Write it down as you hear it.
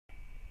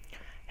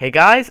Hey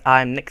guys,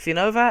 I'm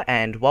Nixinova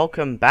and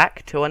welcome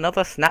back to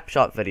another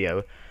Snapshot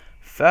video.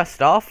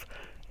 First off,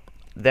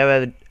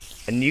 there are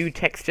new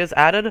textures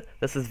added.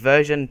 This is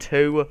version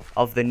 2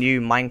 of the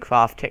new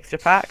Minecraft texture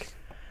pack.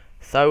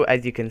 So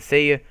as you can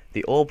see,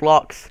 the ore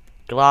blocks,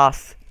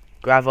 glass,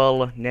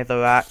 gravel,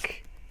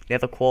 netherrack,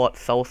 nether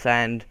quartz, soul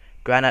sand,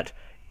 granite,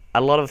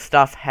 a lot of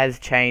stuff has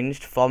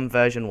changed from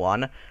version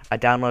 1. A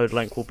download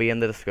link will be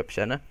in the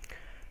description.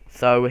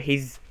 So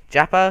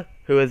Japper,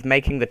 who is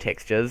making the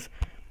textures,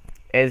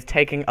 is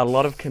taking a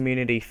lot of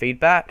community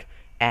feedback,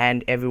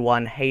 and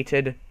everyone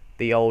hated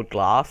the old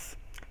glass.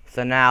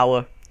 So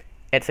now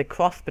it's a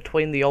cross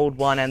between the old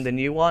one and the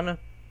new one.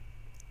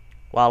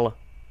 Well,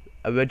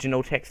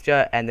 original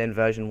texture and then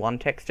version 1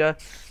 texture.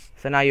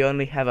 So now you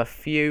only have a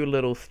few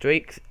little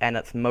streaks and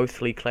it's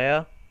mostly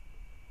clear.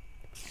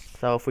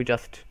 So if we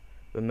just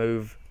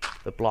remove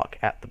the block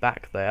at the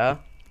back there,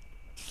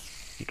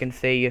 you can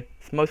see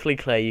it's mostly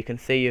clear. You can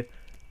see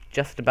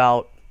just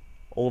about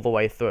all the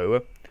way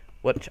through,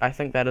 which I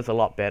think that is a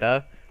lot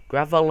better.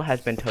 Gravel has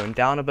been toned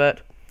down a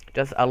bit.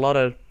 Just a lot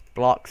of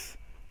blocks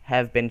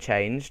have been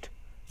changed.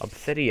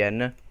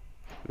 Obsidian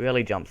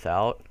really jumps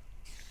out.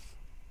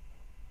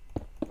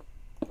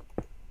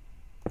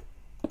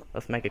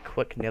 Let's make a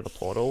quick nether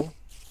portal.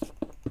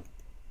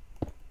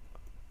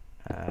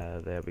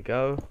 There we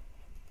go.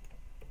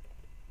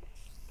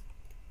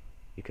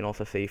 You can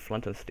also see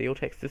flint and steel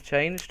textures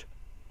changed.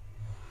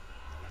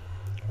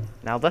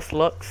 Now this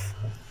looks...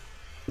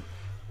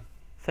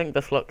 I think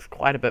this looks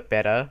quite a bit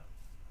better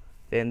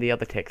than the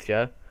other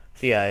texture.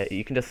 So yeah,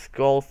 you can just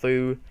scroll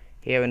through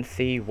here and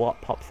see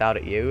what pops out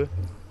at you,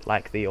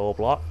 like the ore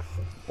blocks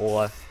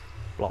or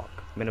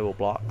mineral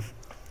blocks.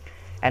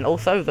 And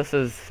also this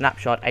is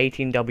Snapshot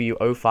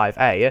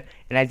 18W05A,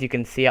 and as you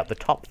can see up the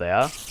top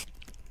there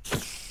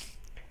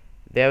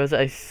is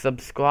a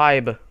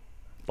subscribe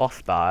boss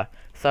bar.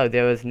 So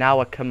there is now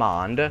a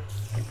command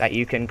that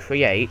you can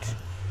create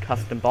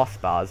custom boss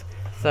bars.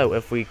 So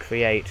if we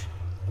create,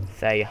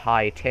 say,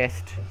 hi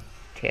test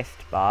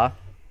bar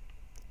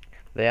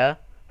there,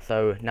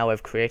 so now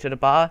we've created a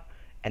bar,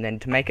 and then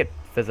to make it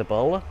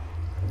visible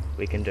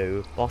we can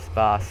do boss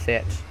bar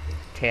set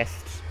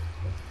test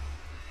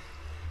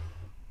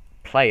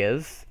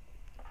players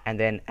and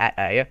then at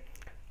a.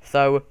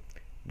 So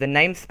the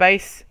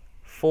namespace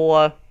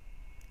for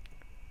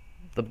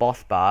the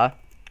boss bar,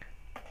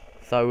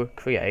 so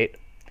create,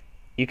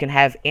 you can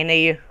have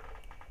any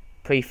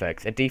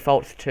prefix. It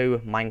defaults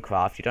to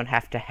Minecraft. You don't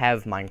have to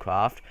have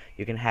Minecraft.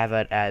 You can have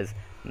it as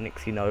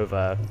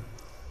Nixinova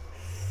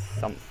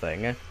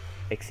something,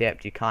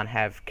 except you can't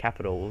have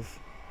capitals.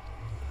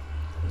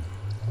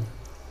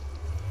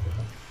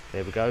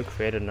 There we go,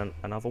 created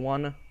another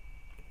one.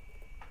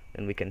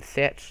 Then we can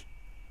set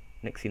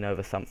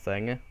Nixinova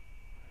something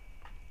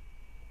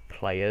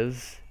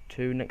players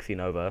to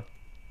Nixinova.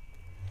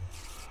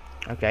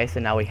 Okay,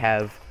 so now we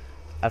have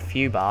a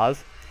few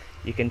bars.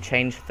 You can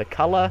change the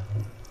color.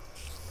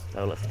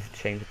 So let's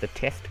change the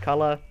test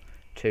color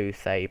to,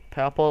 say,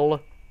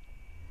 purple.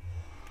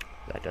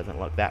 That doesn't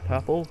look that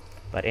purple,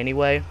 but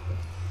anyway.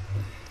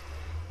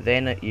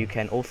 Then you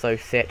can also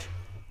set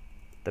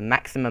the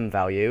maximum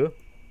value.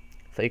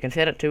 So you can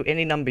set it to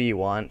any number you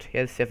want.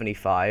 Here's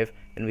 75,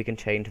 and we can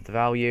change the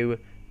value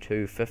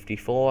to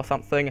 54 or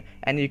something,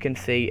 and you can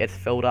see it's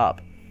filled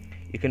up.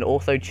 You can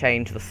also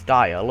change the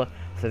style.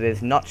 So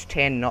there's notch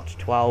 10, notch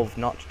 12,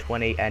 notch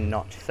 20, and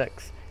notch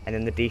 6. And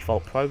then the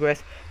default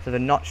progress. So the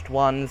notched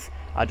ones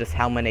are just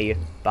how many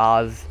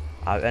bars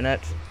are in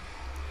it.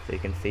 So you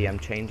can see I'm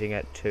changing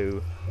it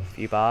to a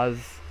few bars.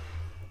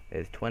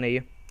 There's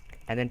 20.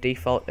 And then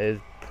default is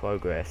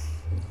progress.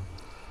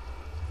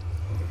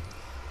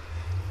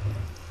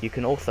 You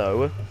can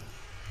also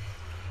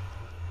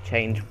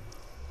change...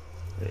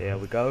 There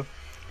we go.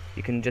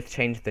 You can just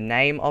change the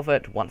name of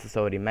it once it's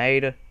already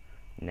made.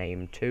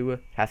 Name 2.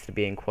 It has to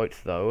be in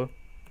quotes though.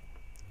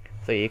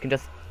 So you can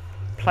just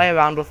play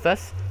around with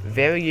this.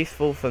 Very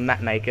useful for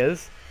map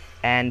makers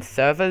and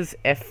servers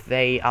if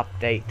they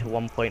update to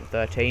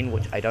 1.13,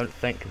 which I don't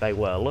think they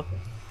will.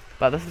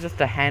 But this is just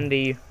a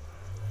handy,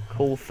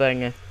 cool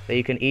thing that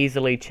you can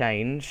easily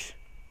change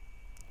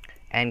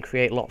and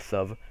create lots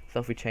of.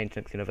 So if we change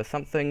Nixinova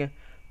something,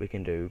 we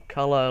can do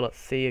color. Let's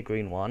see, a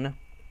green one.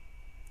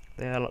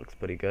 There, looks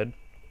pretty good.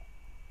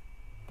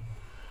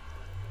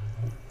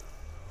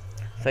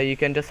 So you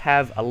can just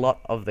have a lot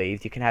of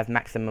these. You can have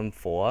maximum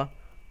 4.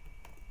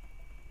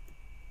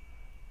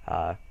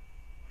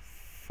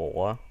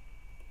 4.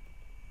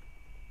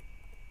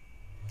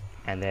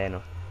 And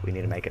then we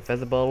need to make it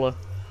visible.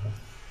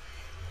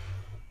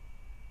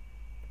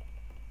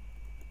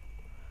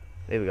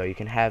 There we go. You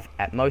can have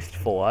at most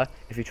 4.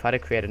 If you try to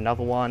create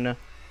another one,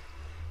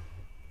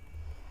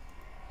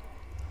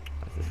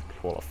 let's just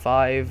call it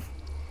 5.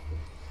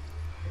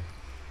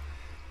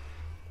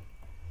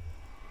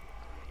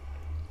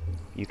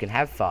 You can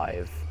have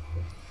 5.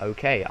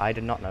 Okay, I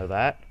did not know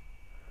that.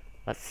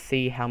 Let's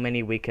see how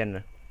many we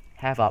can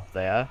have up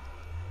there.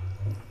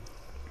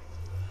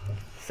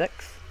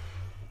 6.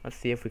 Let's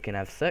see if we can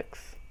have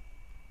 6.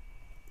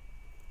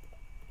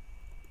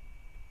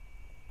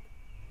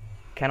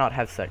 cannot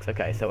have 6.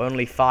 Okay, so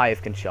only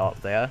 5 can show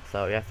up there.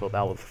 So yeah, I thought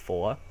that was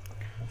 4.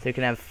 So you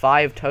can have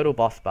 5 total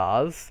boss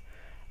bars.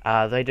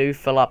 They do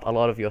fill up a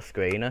lot of your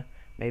screen.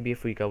 Maybe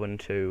if we go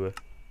into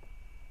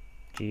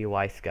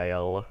GUI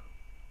scale,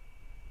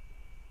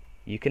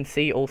 you can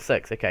see all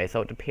 6. Okay,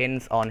 so it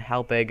depends on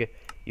how big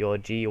your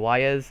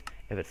GUI is.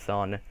 If it's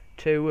on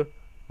 2,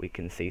 we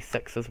can see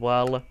 6 as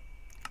well.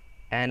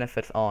 And if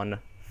it's on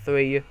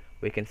 3,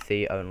 we can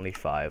see only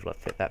 5.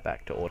 Let's set that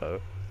back to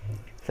auto.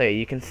 So yeah,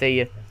 you can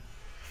see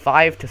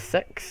 5 to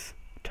 6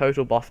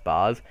 total boss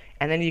bars,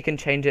 and then you can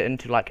change it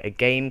into like a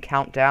game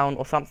countdown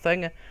or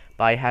something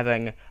by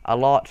having a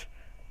lot,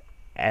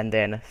 and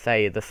then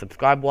say the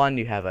subscribe one,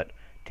 you have it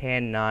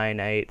 10, 9,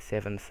 8,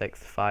 7, 6,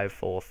 5,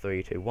 4,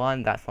 3, 2,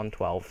 1. That's on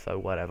 12, so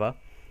whatever.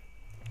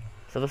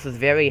 So this is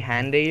very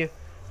handy.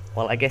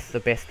 Well, I guess the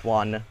best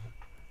one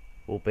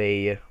will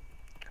be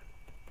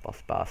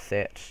boss bar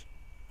set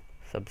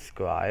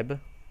subscribe.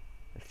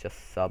 It's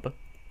just sub.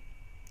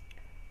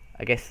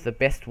 I guess the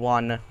best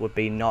one would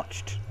be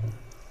notched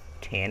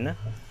 10,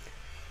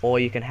 or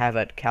you can have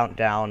it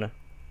countdown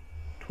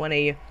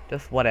 20,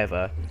 just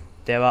whatever.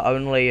 There are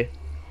only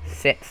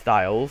set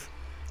styles,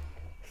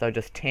 so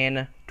just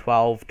 10,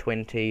 12,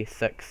 20,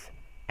 6,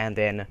 and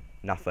then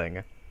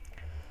nothing.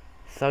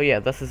 So yeah,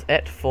 this is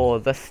it for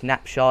this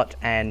snapshot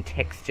and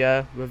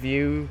texture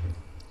review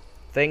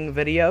thing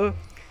video.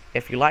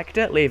 If you liked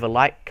it, leave a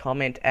like,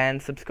 comment,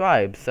 and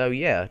subscribe. So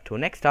yeah, till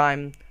next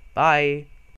time, bye!